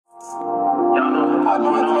They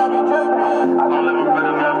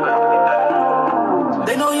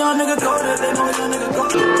know young nigga go there, they know young nigga go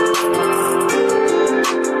there.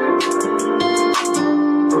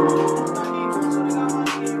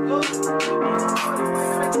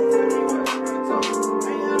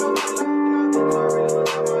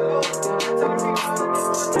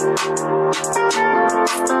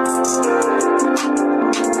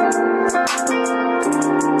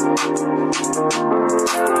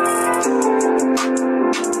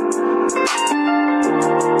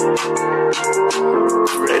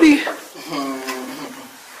 Ready?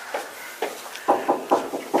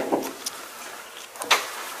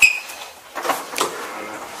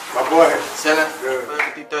 My boy. Selling? Good.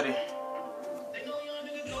 50-30.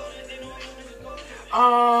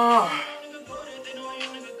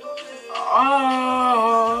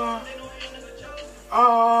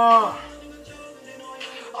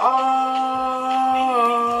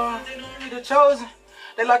 The chosen.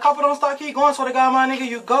 They like Coppo don't stop, keep going, so they got my nigga,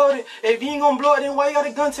 you goated. If you ain't gon' blow it, then why you got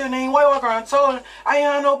a gun to your name? Why you walk around toting? I ain't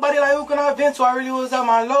had nobody like who can I vent to, I really was at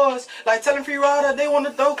my lowest. Like telling free rider, they want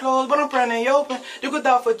to throw clothes, but I'm praying they open. You could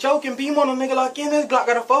die for joking, beam on a nigga like in this Glock,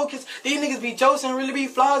 gotta focus. These niggas be joking, really be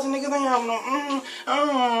flies, and niggas ain't having no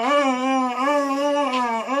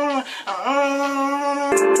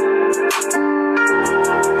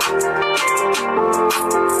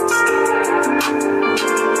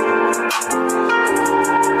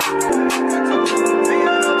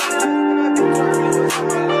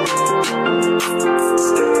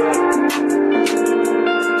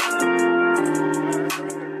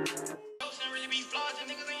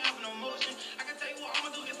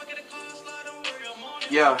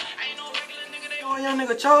Yeah. They know a young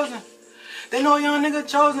nigga chosen. They know a young nigga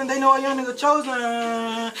chosen. They know a young nigga chosen.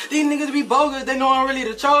 These niggas be bogus. They know I'm really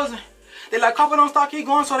the chosen. They like Coppo don't stop, keep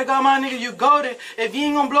going, so they got my nigga, you goated. If you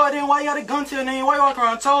ain't gon' blow it, then why you got a gun to your name? Why you walk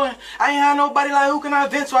around towing? I ain't had nobody like who can I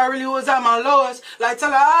vent, so I really was at my lowest. Like tell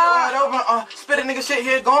her, wide open, spit a nigga shit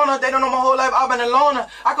here gonna. They don't know my whole life, I've been a loner.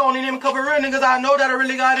 I can only name a couple real niggas I know that I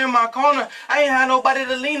really got in my corner. I ain't had nobody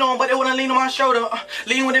to lean on, but they wouldn't lean on my shoulder.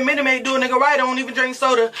 Lean with a minute, mate, do a nigga right, I don't even drink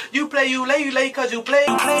soda. You play, you lay, cause you play.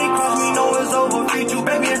 Play, cause me know it's over. Free you,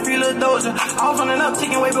 baby, and free little doja. I was running up,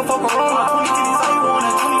 taking way before Corona. 20 kitties, how you want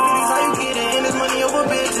it? 20 kitties, how you get it? And it's money over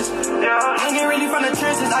bitches. Yeah. Ain't really from the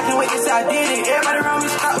trenches, I can't wait to say I did it. Everybody around me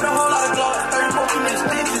strapped with a whole lot of gloves. 34 minutes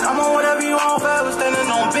stitches. I'm on whatever you want, forever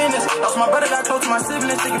standing on business. Lost my brother, got close to my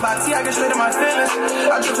siblings. Thinking about T, I get straight to my feelings.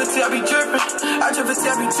 I drip for T, I be dripping. I drip for T,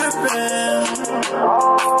 I be dripping.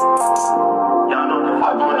 Y'all know the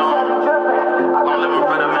fuck going on. I gon' let my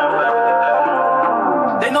brother man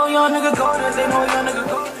forever. They know young nigga go there, they know young nigga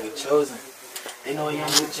go there. Nigga chosen. They know a young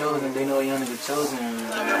nigga chosen, they know a young nigga chosen.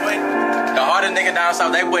 The hardest nigga down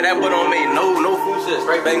south, that boy don't make no food shit,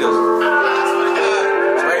 straight bangers.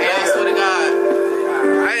 Straight bangers. I swear to God.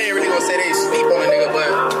 I ain't really gonna say they sleep on a nigga, but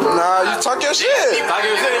Nah, you talk your shit. talk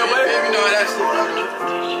your shit, boy. You know that shit.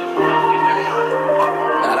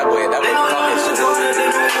 Nah, that boy talking shit.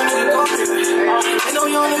 They know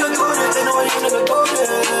young nigga go there, they know a young nigga go there.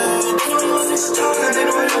 They know young nigga chosen, they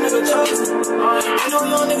know a young nigga chosen. They know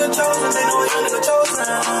young nigga chosen, they know a young nigga chosen.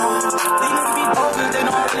 These niggas be bogus, they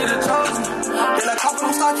know I'm really the chosen. They like Coppo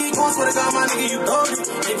don't stop, keep going, so they got my nigga, you goated.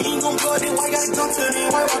 If you ain't gon' blow it, then why you gotta come to me?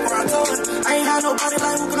 Why walk around towing? I ain't had nobody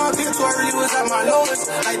like who can I vent to, I really was at my lowest.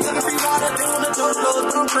 Like telling free rider, they wanna throw clothes,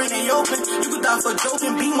 but I'm praying they open. You could die for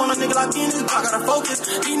joking, beam on a nigga like in this block, gotta focus.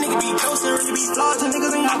 These niggas be joking, really be flaws, and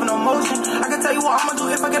niggas ain't having no motion. I can tell you what I'ma do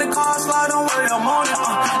if I get a car slide, don't worry, I'm on it.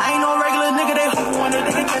 I ain't no regular nigga, they hope one day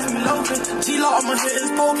they can catch me loafing. G-Law, I'ma hit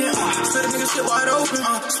his poking. Spit a nigga shit wide open.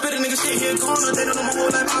 Spit a nigga shit here corner. They don't know my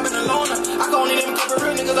whole life, I've been a loner. I can only name a couple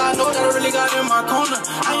real niggas I know that I really got in my corner.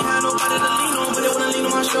 I ain't had nobody to lean on, but they wanna lean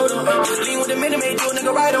on my shoulder. Lean with a minute, made do a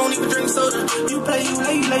nigga right, I don't even drink soda. You play,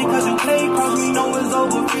 cause you play, cause me know it's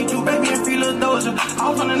over. Free you, baby, and free little doja. I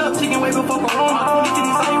was running up, taking way before Corona. 20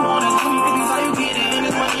 kitties, how you want it? 20 kitties, how you get it? And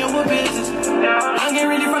it's money over business. I ain't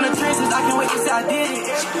really from the trenches, I can't wait to say I did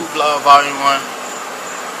it. Stu Vlog Volume 1.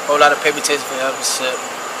 Whole lot of paper chase for every shit.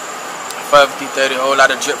 50-30, whole lot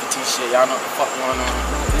of drip for T-shit. Y'all know what the fuck going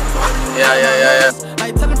on. Yeah.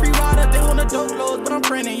 Like telling free rider, they wanna dope clothes, but I'm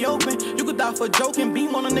praying they open. You could die for joking,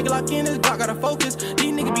 beam on a nigga like in this Glock, gotta focus.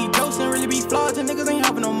 These niggas be joking, really be flaws, and niggas ain't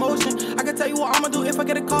having no motion. I can tell you what I'ma do if I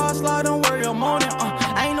get a car slide, don't worry, I'm on it.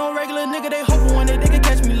 I ain't no regular nigga, they hoping one day they can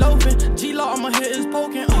catch me loafing. G-Law, I'ma hit his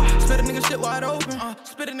poking. Spit a nigga shit wide open.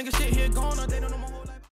 Spit a nigga shit here gone, they don't know my